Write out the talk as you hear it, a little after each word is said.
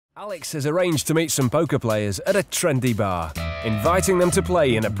Alex has arranged to meet some poker players at a trendy bar, inviting them to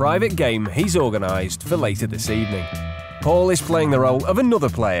play in a private game he's organised for later this evening. Paul is playing the role of another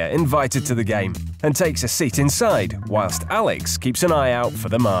player invited to the game and takes a seat inside, whilst Alex keeps an eye out for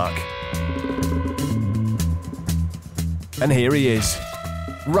the mark. And here he is,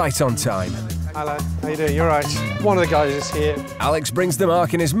 right on time. Hello, how you doing? You're right. One of the guys is here. Alex brings the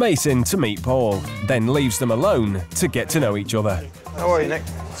mark and his mate in to meet Paul, then leaves them alone to get to know each other. How are you, Nick?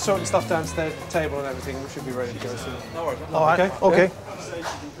 Sorting stuff downstairs, the table and everything. We should be ready to go soon. No worries. All right. Okay.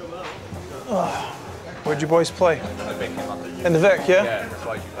 Where'd you boys play? In the Vic, yeah? Yeah, that's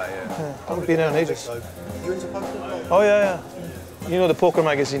why you play, yeah. I haven't been there in ages. You into poker? Oh, yeah. You know the poker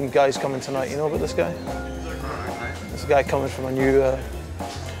magazine guy's coming tonight. You know about this guy? There's a guy coming from a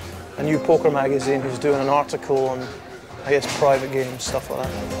new poker magazine who's doing an article on, I guess, private games, stuff like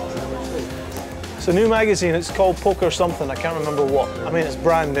that. It's a new magazine. It's called Poker something. I can't remember what. I mean, it's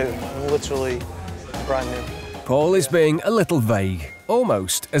brand new. Literally brand new. Paul is being a little vague,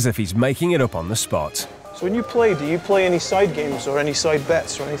 almost as if he's making it up on the spot. So when you play, do you play any side games or any side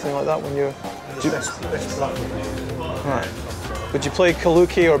bets or anything like that when you're... Right. Would you play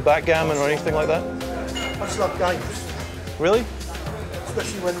Kaluki or backgammon or anything like that? I just love games. Really?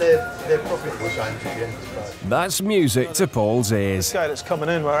 Especially when they're profitable games at the end. That's music to Paul's ears. This guy that's coming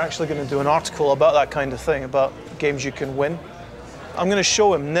in, we're actually going to do an article about that kind of thing, about games you can win. I'm going to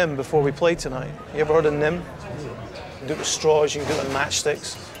show him Nim before we play tonight. You ever heard of Nim? You can do it with straws, you can do it with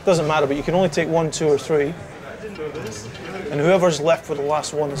matchsticks. Doesn't matter, but you can only take 1, 2, or 3. And whoever's left with the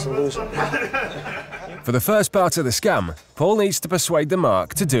last one is the loser. For the first part of the scam, Paul needs to persuade the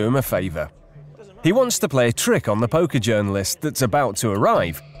mark to do him a favour. He wants to play a trick on the poker journalist that's about to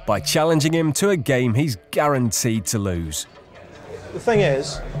arrive by challenging him to a game he's guaranteed to lose. The thing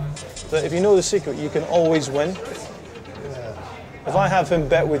is that if you know the secret, you can always win. If I have him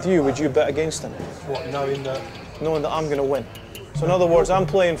bet with you, would you bet against him? What, knowing that? Knowing that I'm going to win. So in other words, I'm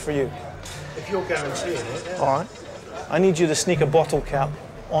playing for you. If you're guaranteeing it, yeah. All right. I need you to sneak a bottle cap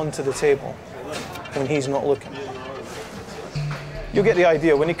onto the table when he's not looking. You'll get the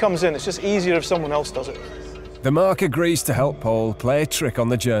idea. When he comes in, it's just easier if someone else does it. The mark agrees to help Paul play a trick on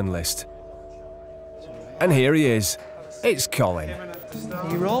the journalist. And here he is. It's Colin.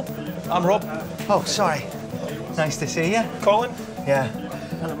 You Rob? I'm Rob. Oh, sorry. Nice to see you. Colin? Yeah.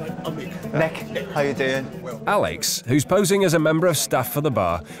 Hello, mate. I'm Mick. Nick, how you doing? Alex, who's posing as a member of staff for the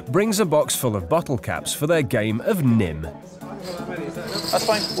bar, brings a box full of bottle caps for their game of Nim. That's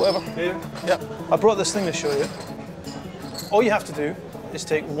fine, whatever. Yeah. I brought this thing to show you. All you have to do is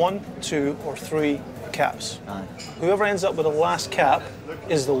take 1, 2, or 3 caps. Aye. Whoever ends up with the last cap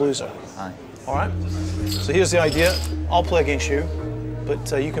is the loser. Aye. All right? So here's the idea. I'll play against you,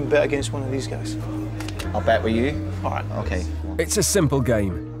 but you can bet against one of these guys. I'll bet with you. All right. Okay. It's a simple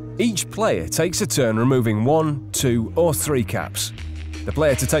game. Each player takes a turn removing 1, 2, or 3 caps. The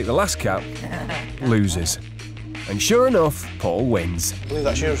player to take the last cap loses. And sure enough, Paul wins. I believe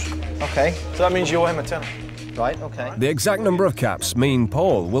that's yours. Okay. So that means you owe him a tenner. Right, okay. The exact number of caps mean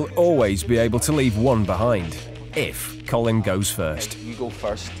Paul will always be able to leave one behind, if Colin goes first. You go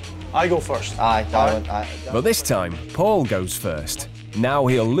first. I go first. Aye, darling. Aye. But this time, Paul goes first. Now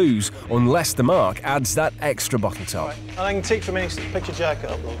he'll lose unless the mark adds that extra bottle top. And I can take from any... Pick your jacket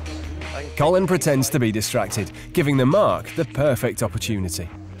up, though. Colin pretends to be distracted, giving the mark the perfect opportunity.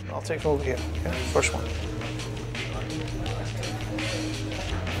 I'll take from over here. Okay, first one.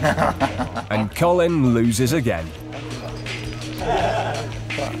 And Colin loses again.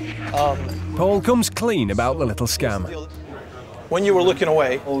 Paul comes clean about the little scam. When you were looking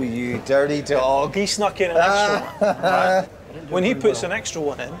away, Oh, you dirty dog. he snuck in an extra one. Right? When he puts an extra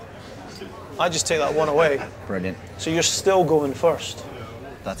one in, I just take that one away. Brilliant. So you're still going first.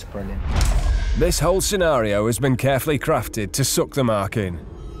 That's brilliant. This whole scenario has been carefully crafted to suck the mark in.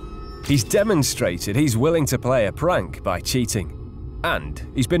 He's demonstrated he's willing to play a prank by cheating. And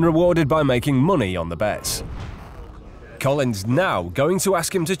he's been rewarded by making money on the bets. Colin's now going to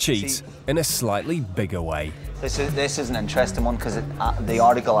ask him to cheat in a slightly bigger way. This is an interesting one because the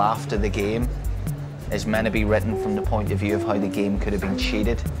article after the game is meant to be written from the point of view of how the game could have been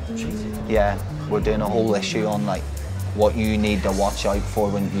cheated. Yeah, we're doing a whole issue on like what you need to watch out for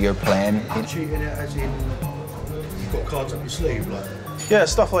when you're playing. Cheating it as in you've got cards up your sleeve, like. Yeah,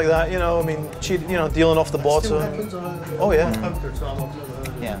 stuff like that, you know, I mean, dealing off the bottom. Oh, yeah.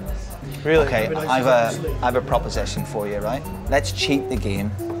 Yeah. Really? Okay, I have a proposition for you, right? Let's cheat the game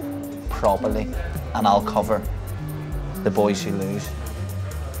properly, and I'll cover the boys who lose.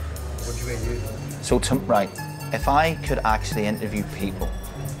 What do you mean, you? So, right, if I could actually interview people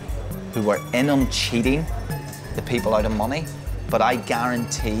who were in on cheating the people out of money, but I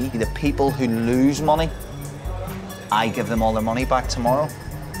guarantee the people who lose money, I give them all their money back tomorrow.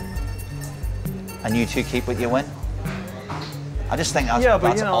 And you two keep what you win. I just think that's,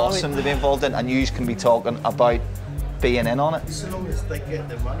 that's awesome to be involved in, and you can be talking about being in on it. So long as they get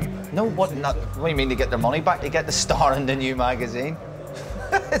their money back. No, what do you mean to get their money back? They get the star in the new magazine.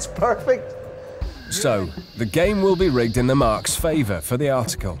 It's perfect. So, the game will be rigged in the Mark's favour for the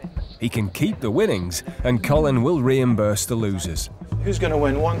article. He can keep the winnings, and Colin will reimburse the losers. Who's going to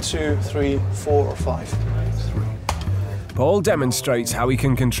win? 1, 2, 3, 4, or 5? Paul demonstrates how he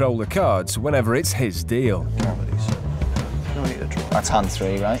can control the cards whenever it's his deal. No need to draw. That's hand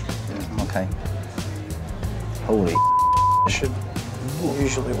 3, right? Yeah. Okay. Holy should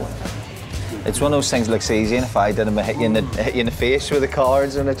usually win. It's one of those things that looks easy, and if I did, I hit you in the face with the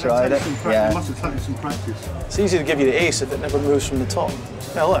cards when I tried it. Yeah. You must have taken some practice. It's easy to give you the ace if it never moves from the top.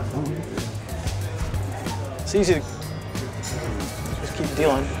 Yeah, look. It's easy to just keep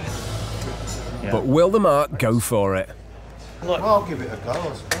dealing. Yeah. But will the Mark go for it? Look, I'll give it a go.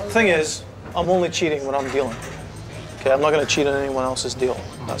 The thing is, I'm only cheating when I'm dealing. Okay, I'm not going to cheat on anyone else's deal.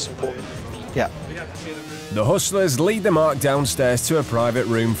 That's important. Yeah. The hustlers lead the Mark downstairs to a private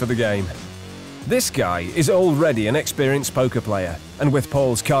room for the game. This guy is already an experienced poker player, and with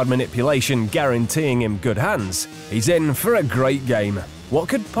Paul's card manipulation guaranteeing him good hands, he's in for a great game. What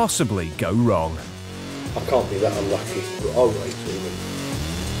could possibly go wrong? I can't be that unlucky. I'll raise to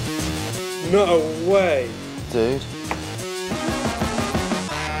win. No way. Dude.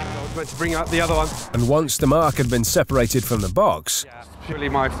 I was meant to bring out the other one. And once the Mark had been separated from the box, Yeah, it's purely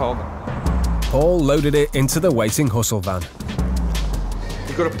my fault. Paul loaded it into the waiting hustle van.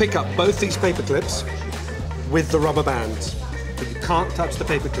 You've got to pick up both these paper clips with the rubber bands. But you can't touch the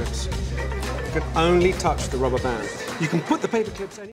paper clips. You can only touch the rubber band. You can put the paper clips